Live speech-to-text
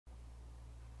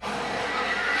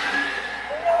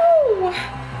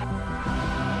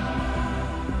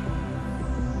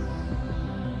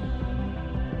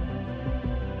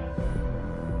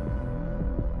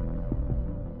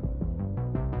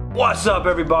What's up,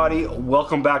 everybody?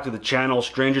 Welcome back to the channel.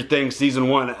 Stranger Things Season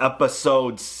 1,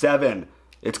 Episode 7.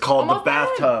 It's called The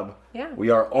Bathtub. Yeah.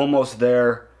 We are almost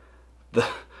there. The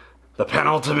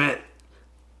penultimate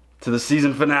to the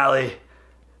season finale.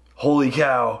 Holy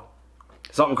cow.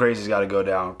 Something crazy's got to go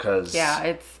down, because... Yeah,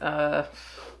 it's,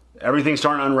 everything's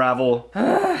starting to unravel.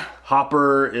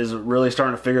 Hopper is really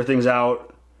starting to figure things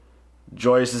out.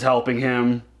 Joyce is helping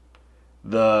him.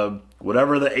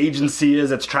 Whatever the agency is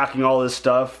that's tracking all this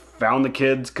stuff found the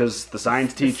kids because the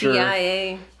science teacher...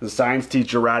 CIA. The science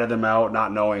teacher ratted them out,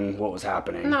 not knowing what was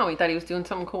happening. No, he thought he was doing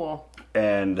something cool.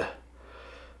 And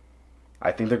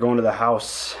I think they're going to the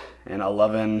house, and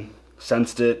 11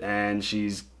 sensed it, and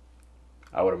she's,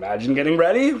 I would imagine, getting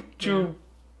ready to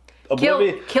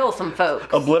kill some folks.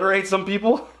 Obliterate some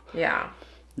people. Yeah.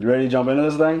 You ready to jump into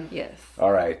this thing? Yes.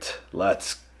 All right,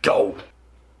 let's go.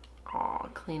 Aw,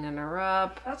 cleaning her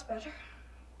up. That's better.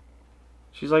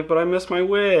 She's like, but I miss my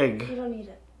wig. You don't need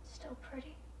it. Still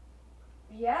pretty.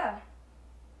 Yeah.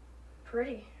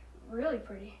 Pretty. Really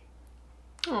pretty.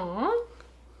 Aww.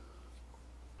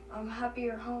 I'm happy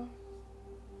you're home.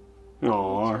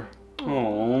 Aww.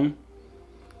 Aww.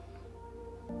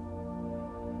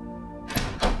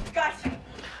 Guys!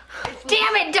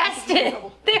 Damn it, Dustin!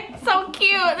 They're so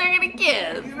cute. They're gonna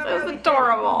kiss. That was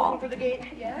adorable. For the gate.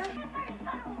 Yeah?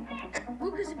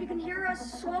 Lucas, if you can hear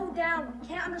us, slow down. We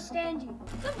can't understand you.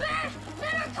 The bears!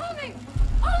 Men are coming!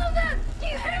 All of them! Do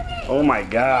you hear me? Oh my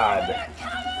god. They're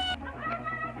coming!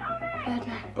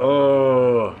 Batman.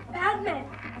 Oh. Batman!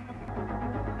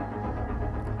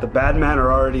 The bad men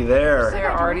are already there.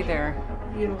 They're already there.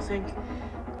 You don't think?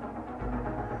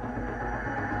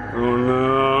 Oh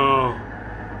no.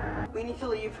 We need to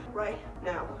leave right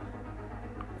now.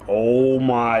 Oh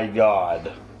my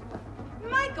god.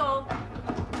 Michael!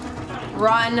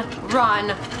 Run,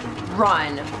 run,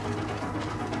 run.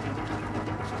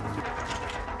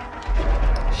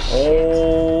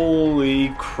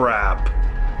 Holy crap.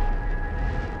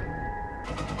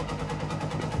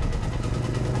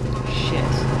 Shit.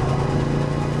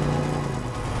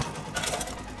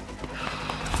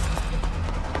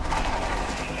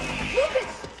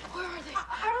 Lucas! Where are they? I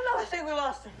don't know. I think we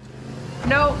lost him.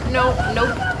 No, no,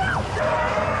 nope.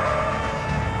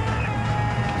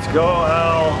 Let's go,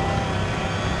 Al.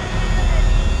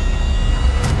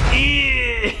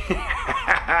 Yeah.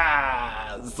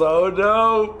 So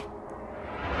dope.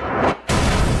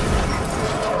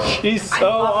 She's so I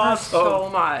love her awesome. so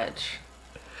much.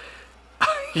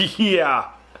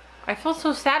 Yeah. I feel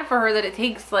so sad for her that it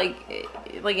takes like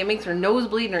it makes her nose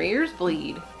bleed and her ears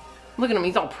bleed. Look at him,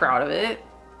 he's all proud of it.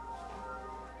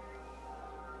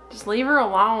 Just leave her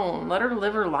alone. Let her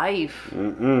live her life.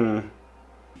 Mm-mm.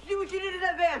 Do what you did in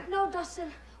that van. No,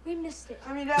 Dustin. We missed it.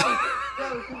 I mean, that was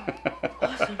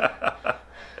awesome.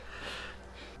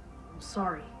 I'm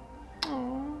sorry.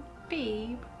 Oh,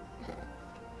 babe.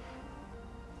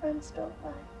 Friends don't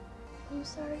lie. I'm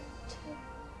sorry, too.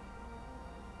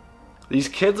 These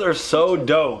kids are so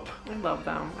dope. I love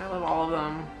them. I love all of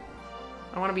them.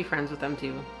 I want to be friends with them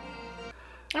too.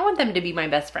 I want them to be my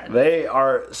best friends. They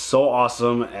are so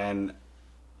awesome, and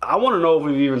I want to know if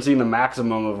we've even seen the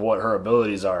maximum of what her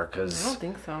abilities are, I because don't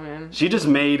think so, man. she just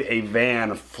made a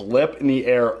van flip in the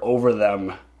air over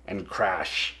them and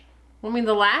crash. I mean,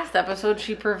 the last episode,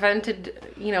 she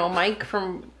prevented, you know, Mike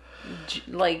from,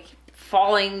 like,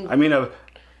 falling. I mean, a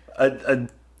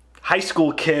high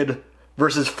school kid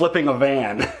versus flipping a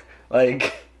van.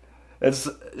 Like,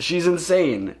 she's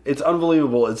insane. It's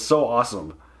unbelievable. It's so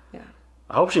awesome. Yeah.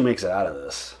 I hope she makes it out of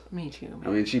this. Me too, man. I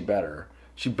mean, she better.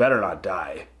 She better not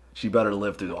die. She better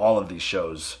live through all of these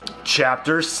shows.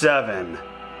 Chapter 7,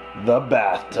 The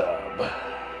Bathtub.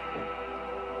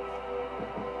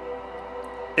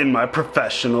 In my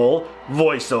professional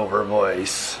voiceover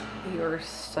voice. You're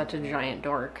such a giant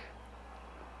dork.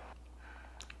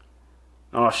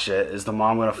 Oh shit, is the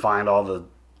mom gonna find all the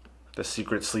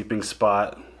secret sleeping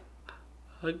spot?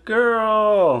 A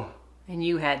girl! And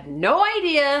you had no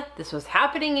idea this was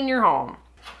happening in your home.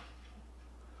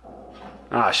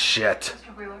 Ah shit.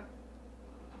 Mr. Wheeler?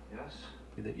 Yes?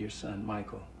 That your son,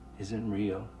 Michael, is in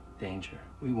real danger.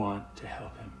 We want to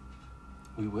help him.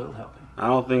 We will help him. I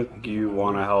don't think you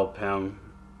want to help him.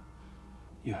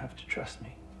 You have to trust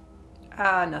me.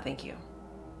 No thank you.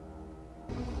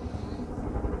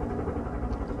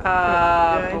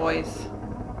 Boys.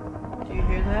 Do you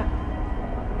hear that?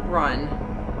 Run.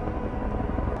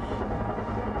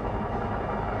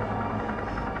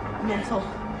 Mental.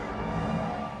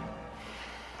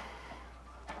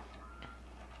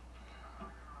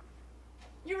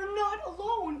 You're not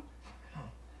alone.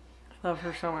 I love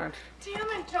her so much. Damn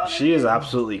it, Jonathan. She is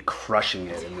absolutely crushing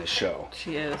it in this show.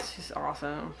 She is. She's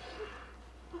awesome.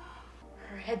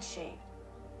 Her head's shaved.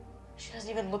 She doesn't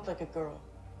even look like a girl.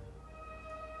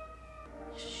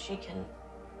 She can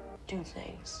do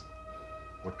things.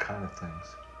 What kind of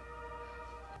things?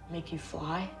 Make you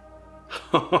fly.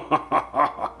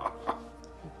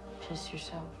 Piss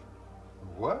yourself.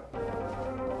 What?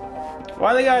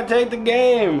 Why they gotta take the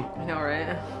game? I know,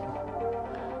 right?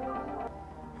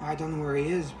 I don't know where he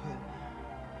is, but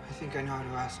I think I know how to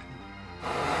ask him.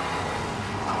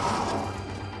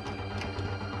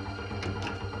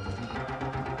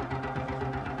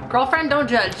 Girlfriend, don't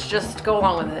judge. Just go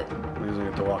along with it. He's gonna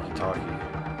get the walkie-talkie.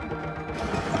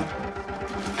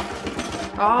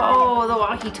 Oh, the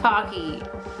walkie-talkie.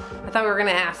 I thought we were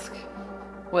gonna ask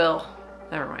Will.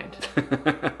 Never mind.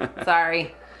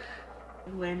 Sorry.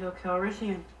 Lando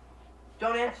Calrissian.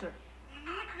 Don't answer.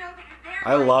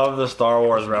 I love the Star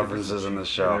Wars references in this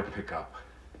show. Pick up.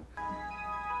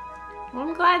 Well,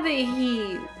 I'm glad that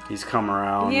He's come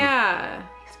around. yeah,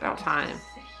 it's about time.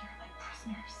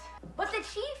 What's it,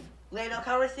 Chief? Lando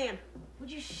Calrissian.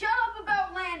 Would you shut up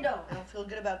about Lando? I don't feel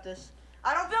good about this.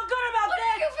 I don't feel good about What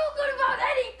this! do you feel good about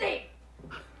anything?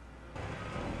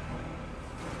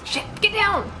 Shit, get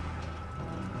down!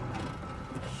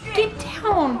 Get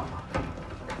down!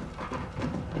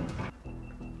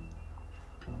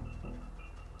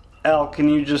 Elle, can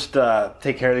you just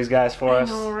take care of these guys for I us?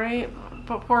 know, right?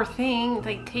 But poor thing,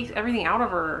 like, takes everything out of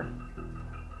her.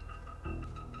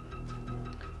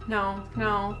 No,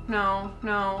 no, no,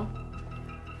 no.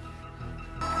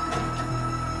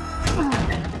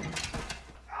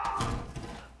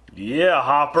 Yeah,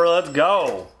 Hopper, let's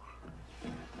go.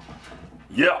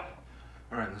 Yeah.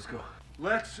 All right, let's go.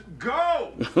 Let's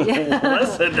go!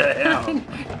 Listen to him.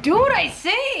 Do what I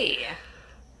say!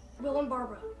 Will and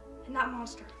Barbara, and that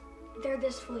monster. They're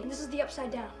this fleet. And this is the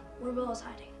Upside Down, where Will is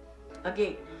hiding. A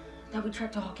gate That we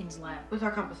tracked to Hawkins' lab. with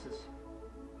our compasses.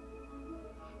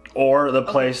 Or the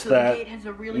place so the that gate has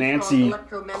a really Nancy strong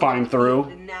electromagnetic climbed through.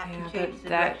 field, and that Yeah, can but change the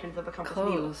that directions of a compass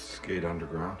needle. closed. Skate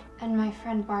underground. And my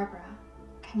friend Barbara.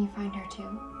 Can you find her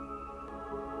too?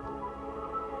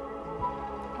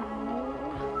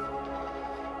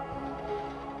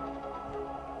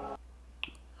 I'm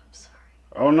sorry.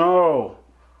 Oh no.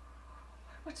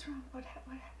 What's wrong? What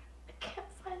happened? I can't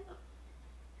find them.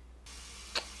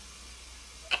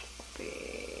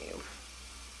 Babe.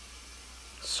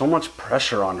 So much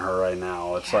pressure on her right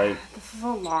now. It's like This is a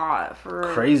lot for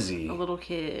crazy. a little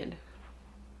kid.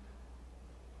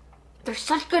 They're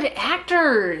such good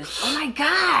actors. Oh my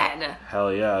god.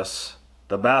 Hell yes.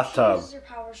 The bathtub. Uses her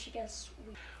power, she gets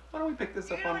weak. Why don't we pick this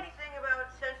Do up you know on... anything about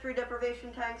sensory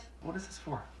deprivation tanks? What is this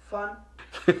for? Fun.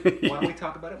 Why don't we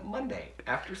talk about it Monday,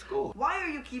 after school? Why are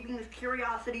you keeping this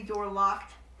curiosity door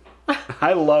locked?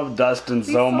 I love Dustin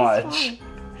so much.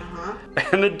 Uh-huh.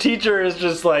 And the teacher is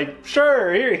just like,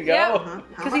 sure, here you go. Yeah,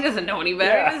 because he doesn't know any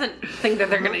better. Yeah. He doesn't think that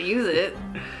they're gonna use it.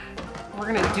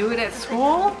 We're gonna do it at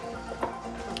school?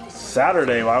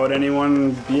 Saturday, why would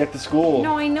anyone be at the school?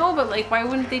 No, I know, but like, why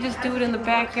wouldn't they just do it in the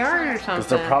backyard or Because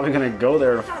something? they're probably going to go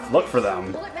there to look for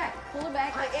them. Pull it back. Pull it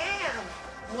back. I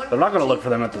am. They're not going to look for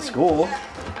them at the school.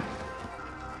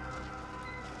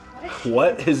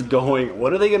 What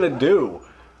are they going to do?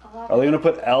 Are they going to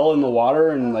put Elle in the water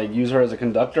and like use her as a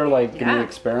conductor like in Yeah. an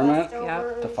experiment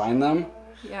Yep. to find them?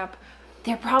 Yep.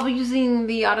 They're probably using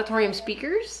the auditorium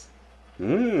speakers,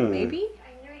 maybe?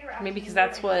 Maybe because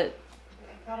that's what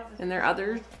in their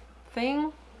other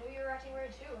thing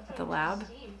at the lab.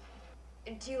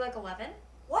 And do you like 11?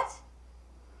 What?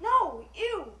 No,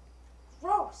 ew.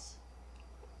 Gross.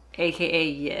 AKA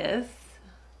yes.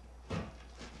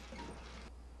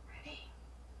 Ready?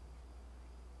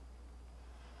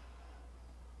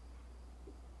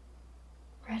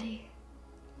 Ready?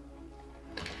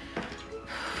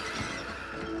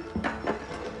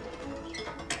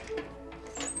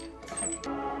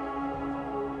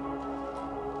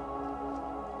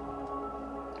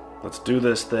 Let's do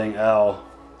this thing, Elle.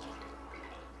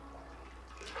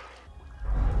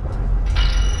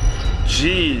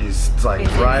 Jeez, it's like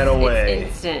right away.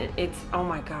 It's instant. It's, oh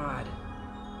my god.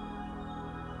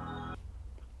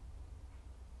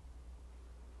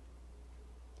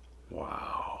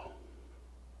 Wow.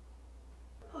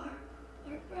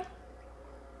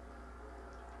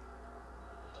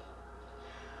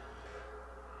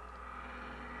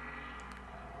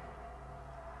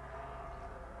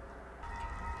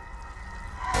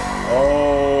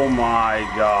 Oh my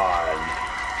god.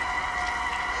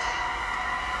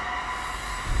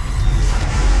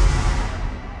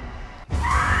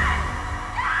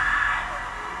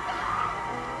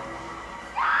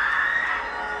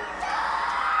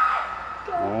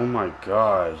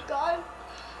 God. God.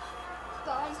 God.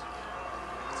 God.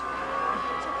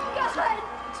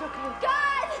 It's okay.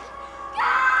 God.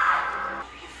 God.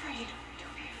 Don't be afraid.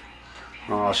 Don't be afraid.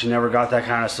 Oh, she never got that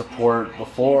kind of support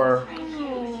before.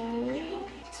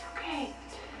 It's okay.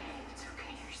 It's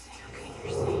okay. You're safe.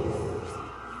 You're safe.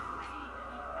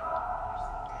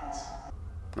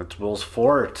 That's Will's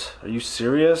fort. Are you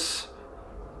serious?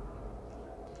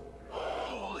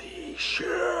 Holy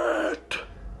shit.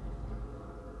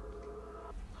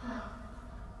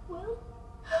 Will?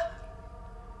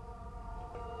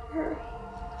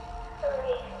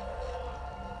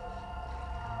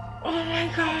 Oh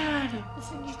my God.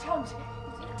 Listen, you tell him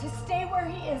to stay where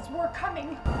he is. We're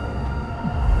coming.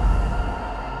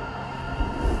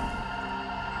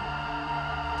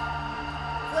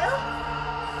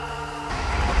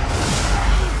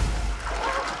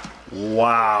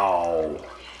 Wow.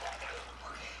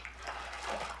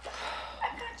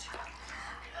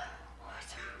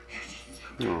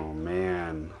 Oh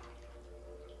man.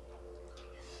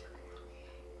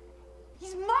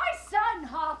 He's my son,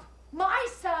 Hop. My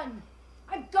son.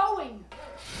 I'm going.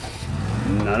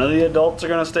 None of the adults are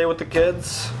gonna stay with the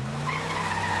kids?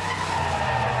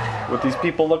 With these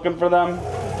people looking for them? I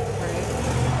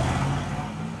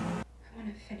want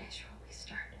to finish what we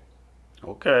started.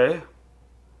 Okay.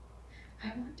 I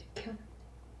want to kill him.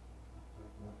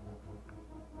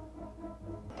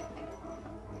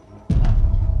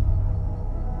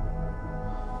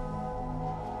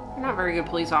 They're not very good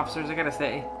police officers, I gotta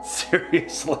say.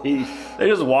 Seriously. They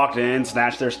just walked in,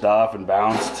 snatched their stuff, and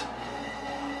bounced.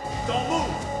 Don't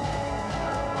move!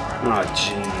 Oh,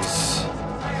 jeez.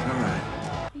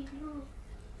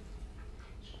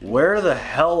 Where the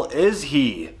hell is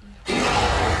he?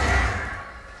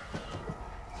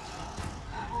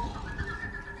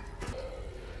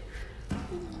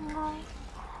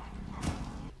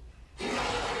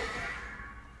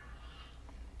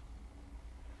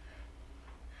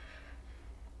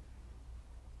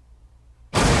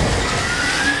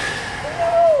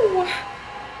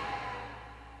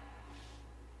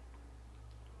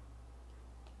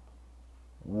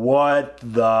 What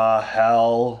the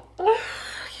hell?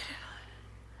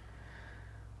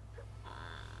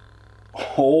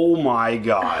 Oh my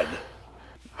God.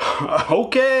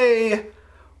 Okay.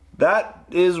 That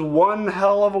is one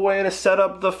hell of a way to set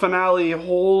up the finale.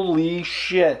 Holy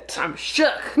shit. I'm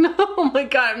shook. No, oh my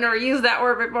God, I've never used that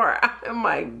word before. Oh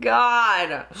my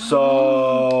God.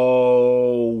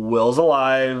 So, Will's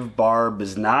alive, Barb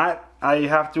is not, I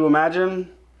have to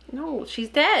imagine. No, she's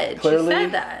dead. Clearly. She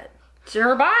said that. It's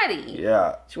her body.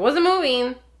 Yeah. She wasn't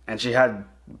moving. And she had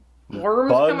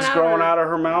Worms bugs coming growing out of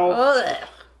her mouth. Ugh.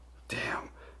 Damn.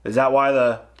 Is that why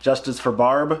the justice for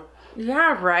Barb?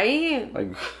 Yeah, right?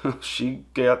 Like, she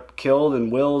got killed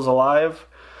and Will's alive?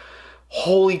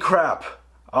 Holy crap.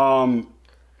 Again,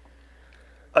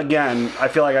 I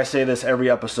feel like I say this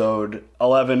every episode.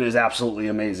 11 is absolutely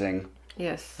amazing.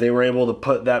 Yes. They were able to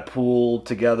put that pool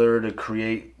together to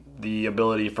create the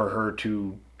ability for her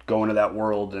to go into that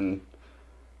world and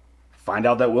find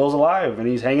out that Will's alive and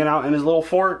he's hanging out in his little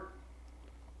fort.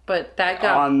 But that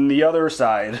got On the other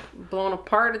side. blown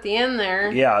apart at the end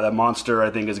there. Yeah, that monster,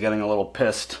 I think, is getting a little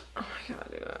pissed. Oh my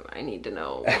God, dude, I need to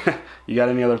know. You got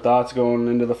any other thoughts going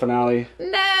into the finale?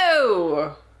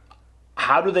 No!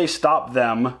 How do they stop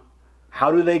them?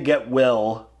 How do they get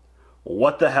Will?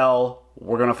 What the hell?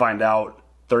 We're going to find out.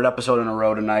 Third episode in a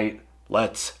row tonight.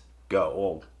 Let's go.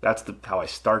 Well, that's how I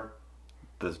start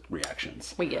the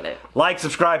reactions. We get it. Like,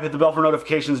 subscribe, hit the bell for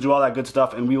notifications, do all that good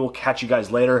stuff, and we will catch you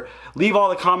guys later. Leave all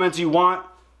the comments you want,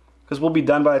 because we'll be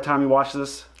done by the time you watch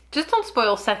this. Just don't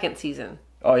spoil second season.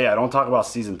 Oh yeah, don't talk about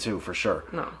season 2 for sure.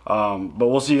 No. But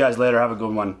we'll see you guys later. Have a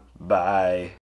good one. Bye.